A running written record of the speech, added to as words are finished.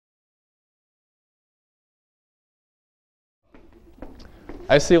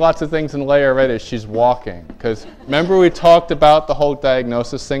I see lots of things in Leia already as she's walking. Because remember we talked about the whole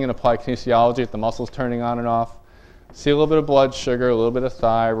diagnosis thing in applied kinesiology, if the muscles turning on and off. See a little bit of blood sugar, a little bit of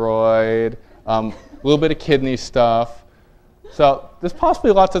thyroid, a little bit of kidney stuff. So there's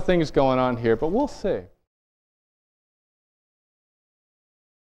possibly lots of things going on here, but we'll see.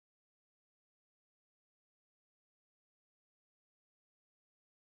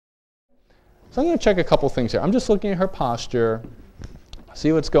 So I'm going to check a couple things here. I'm just looking at her posture,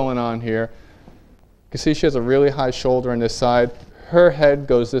 see what's going on here. You can see she has a really high shoulder on this side. Her head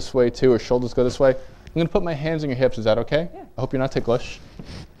goes this way too, her shoulders go this way. I'm going to put my hands on your hips. Is that okay? Yeah. I hope you're not ticklish.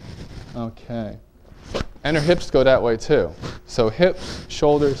 Okay. And her hips go that way too. So hips,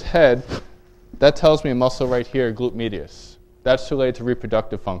 shoulders, head, that tells me a muscle right here, glute medius. That's related to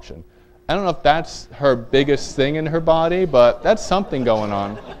reproductive function. I don't know if that's her biggest thing in her body, but that's something going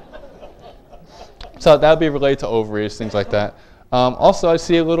on. So that would be related to ovaries, things like that. Also, I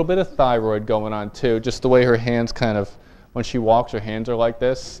see a little bit of thyroid going on too, just the way her hands kind of, when she walks, her hands are like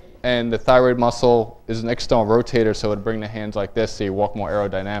this. And the thyroid muscle is an external rotator, so it would bring the hands like this so you walk more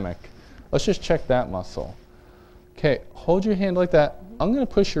aerodynamic. Let's just check that muscle. Okay, hold your hand like that. I'm going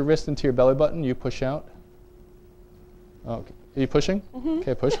to push your wrist into your belly button. You push out. Okay. Are you pushing? Mm-hmm.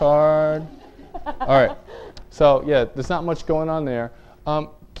 Okay, push hard. All right. So, yeah, there's not much going on there. Can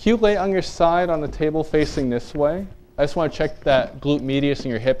you lay on your side on the table facing this way? I just want to check that glute medius in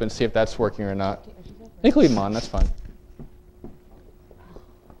your hip and see if that's working or not. You can leave them on, that's fine.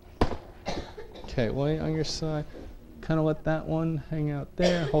 Okay, lay on your side. Kind of let that one hang out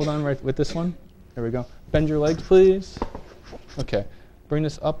there. Hold on right with this one. There we go. Bend your legs, please. Okay, bring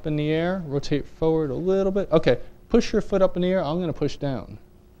this up in the air. Rotate forward a little bit. Okay, push your foot up in the air. I'm going to push down.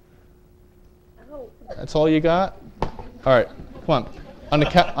 That's all you got? All right, come on. On the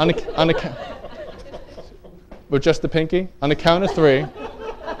count, with just the pinky? On the count of 3.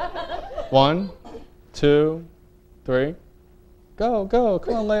 1, 2, 3. Go, go,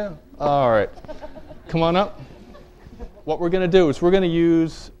 come on, Leia. All right, come on up. What we're going to do is we're going to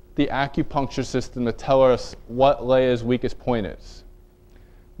use the acupuncture system to tell us what Leia's weakest point is.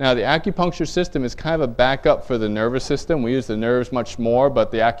 Now, the acupuncture system is kind of a backup for the nervous system. We use the nerves much more,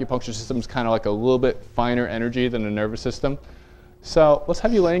 but the acupuncture system is kind of like a little bit finer energy than the nervous system. So let's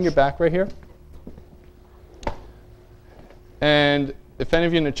have you laying your back right here. And if any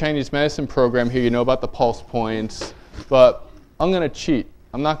of you in the Chinese medicine program here, you know about the pulse points, but I'm going to cheat.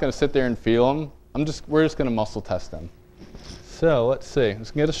 I'm not going to sit there and feel them. We're just going to muscle test them. So let's see. Let's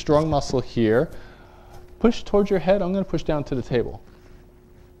get a strong muscle here. Push towards your head. I'm going to push down to the table.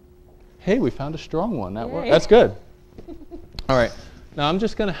 Hey, we found a strong one. That worked. That's good. All right. Now I'm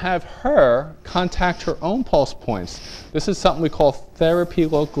just going to have her contact her own pulse points. This is something we call therapy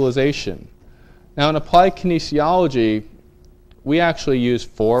localization. Now in applied kinesiology, we actually use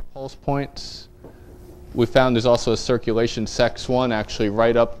 4 pulse points. We found there's also a circulation sex one actually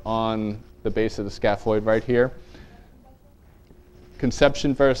right up on the base of the scaphoid right here.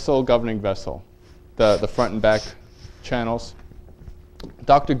 Conception vessel, governing vessel, the front and back channels.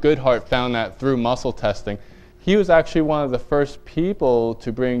 Dr. Goodhart found that through muscle testing. He was actually one of the first people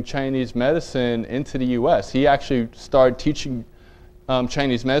to bring Chinese medicine into the US. He actually started teaching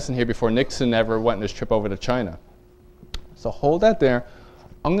Chinese medicine here before Nixon ever went on his trip over to China. So hold that there.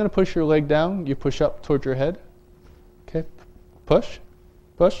 I'm going to push your leg down. You push up towards your head. Okay, push,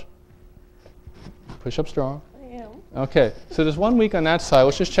 push. Push up strong. I am. Okay, so there's 1 week on that side.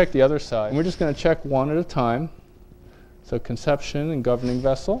 Let's just check the other side. And we're just going to check one at a time. So conception and governing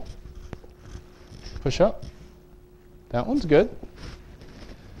vessel. Push up. That one's good.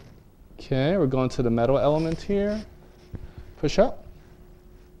 Okay, we're going to the metal element here. Push up.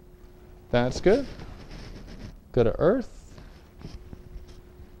 That's good. Go to earth.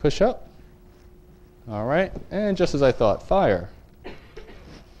 Push up. All right, and just as I thought, fire.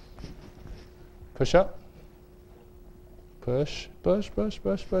 Push up. Push, push, push,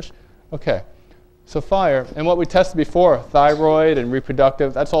 push, push. Okay, so fire, and what we tested before, thyroid and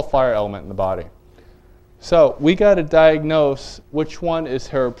reproductive, that's all fire element in the body. So we got to diagnose which one is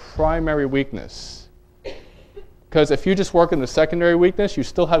her primary weakness. Because if you just work on the secondary weakness, you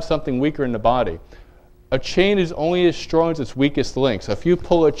still have something weaker in the body. A chain is only as strong as its weakest link. So if you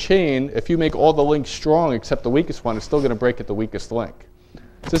pull a chain, if you make all the links strong except the weakest one, it's still going to break at the weakest link.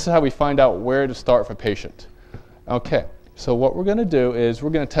 So this is how we find out where to start for a patient. Okay, so what we're going to do is we're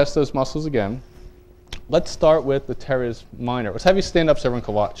going to test those muscles again. Let's start with the Teres Minor. Let's have you stand up so everyone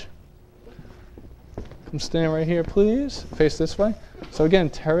can watch. Come stand right here, please. Face this way. So again,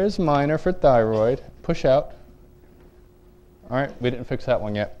 Teres Minor for thyroid. Push out. All right, we didn't fix that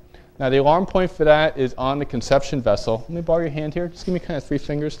one yet. Now the alarm point for that is on the conception vessel. Let me borrow your hand here. Just give me kind of 3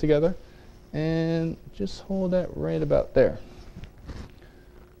 fingers together. And just hold that right about there.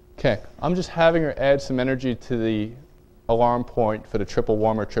 Okay, I'm just having her add some energy to the alarm point for the triple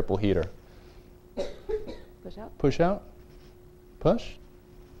warmer, triple heater. Push out. Push out. Push.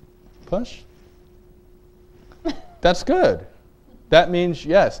 Push. That's good. That means,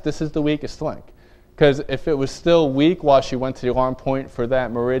 yes, this is the weakest link. Because if it was still weak while she went to the alarm point for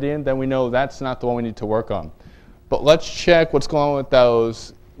that meridian, then we know that's not the one we need to work on. But let's check what's going on with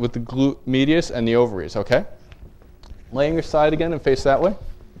those, with the glute medius and the ovaries, okay? Lay on your side again and face that way.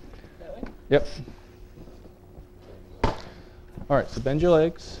 That way? Yep. All right, so bend your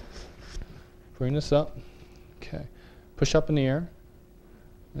legs. Bring this up. Okay. Push up in the air.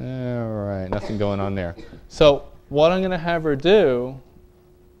 All right, nothing going on there. So what I'm going to have her do,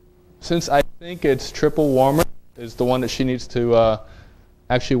 since I think it's triple warmer is the one that she needs to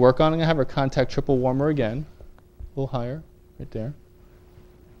actually work on, I'm going to have her contact triple warmer again. A little higher, right there.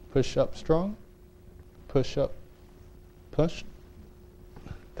 Push up strong. Push up. Push.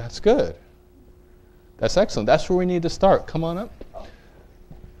 That's good. That's excellent. That's where we need to start. Come on up.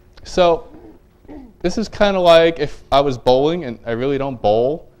 So this is kind of like if I was bowling, and I really don't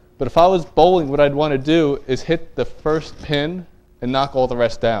bowl, but if I was bowling, what I'd want to do is hit the first pin and knock all the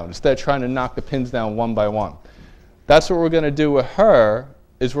rest down, instead of trying to knock the pins down one by one. That's what we're going to do with her,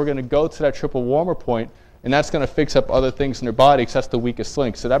 is we're going to go to that triple warmer point, and that's going to fix up other things in her body, because that's the weakest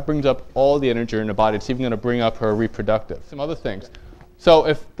link. So that brings up all the energy in her body. It's even going to bring up her reproductive. Some other things. So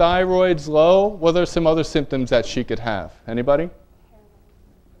if thyroid's low, what are some other symptoms that she could have? Anybody?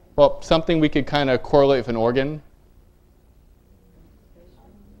 Well, something we could kind of correlate with an organ.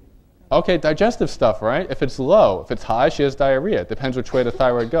 Okay, digestive stuff, right? If it's low, if it's high, she has diarrhea. It depends which way the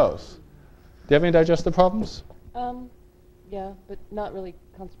thyroid goes. Do you have any digestive problems? Yeah, but not really,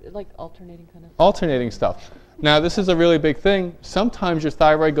 like alternating kind of. Alternating stuff. Now, this is a really big thing. Sometimes your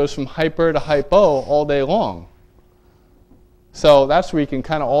thyroid goes from hyper to hypo all day long. So that's where you can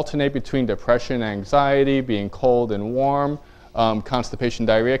kind of alternate between depression, anxiety, being cold and warm, constipation,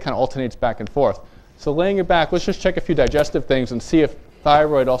 diarrhea, kind of alternates back and forth. So laying your back, let's just check a few digestive things and see if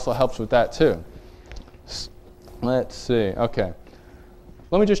thyroid also helps with that too. Let's see. Okay.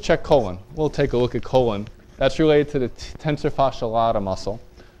 Let me just check colon. We'll take a look at colon. That's related to the tensor fascia lata muscle.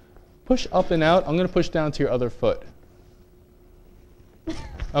 Push up and out. I'm going to push down to your other foot.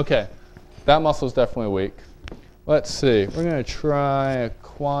 Okay. That muscle is definitely weak. Let's see. We're going to try a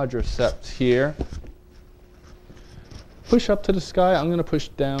quadriceps here. Push up to the sky. I'm going to push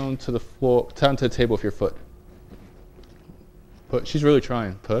down to the floor, down to the table with your foot. She's really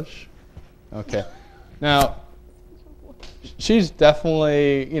trying. Push. Okay. Now, she's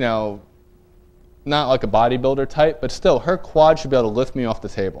definitely, you know, not like a bodybuilder type, but still, her quad should be able to lift me off the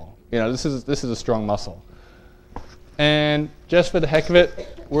table. You know, this is a strong muscle. And just for the heck of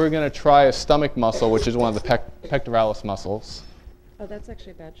it, we're going to try a stomach muscle, which is one of the pectoralis muscles. Oh, that's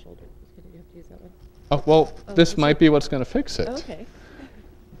actually a bad shoulder. You have to use that one. Oh, well, this might be what's going to fix it. Okay.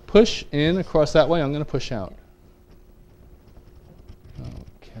 Push in across that way. I'm going to push out.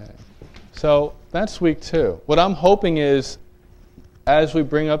 Okay. So that's week 2. What I'm hoping is, as we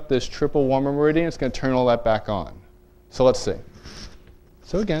bring up this triple warmer meridian, it's going to turn all that back on. So let's see.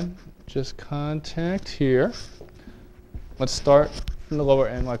 So again, just contact here. Let's start from the lower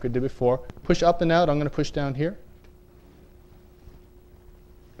end like we did before. Push up and out. I'm going to push down here.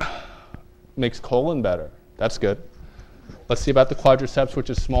 Makes colon better. That's good. Let's see about the quadriceps, which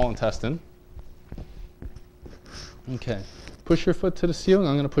is small intestine. Okay. Push your foot to the ceiling.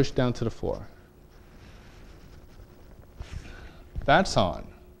 I'm going to push down to the floor. That's on.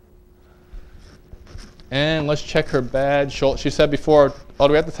 And let's check her bad shoulder. She said before, oh,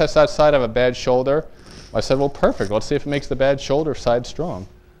 do we have to test that side? I have a bad shoulder. I said, well, perfect. Let's see if it makes the bad shoulder side strong.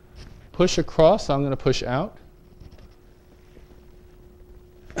 Push across. I'm going to push out.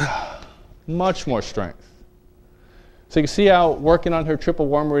 Much more strength. So you can see how working on her triple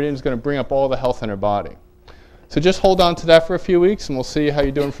warm meridian is going to bring up all the health in her body. So just hold on to that for a few weeks, and we'll see how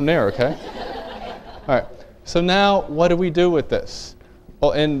you're doing from there, okay? All right. So now, what do we do with this?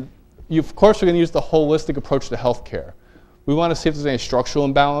 Well, of course, we're going to use the holistic approach to healthcare. We want to see if there's any structural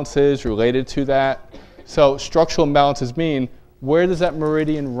imbalances related to that. So structural imbalances mean, where does that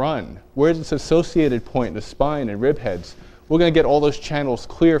meridian run? Where is its associated point in the spine and rib heads? We're going to get all those channels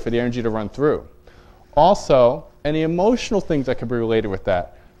clear for the energy to run through. Also, any emotional things that could be related with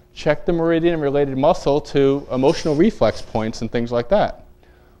that. Check the meridian and related muscle to emotional reflex points and things like that.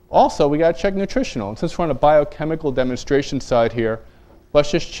 Also, we got to check nutritional. And since we're on a biochemical demonstration side here,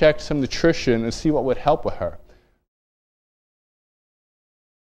 let's just check some nutrition and see what would help with her.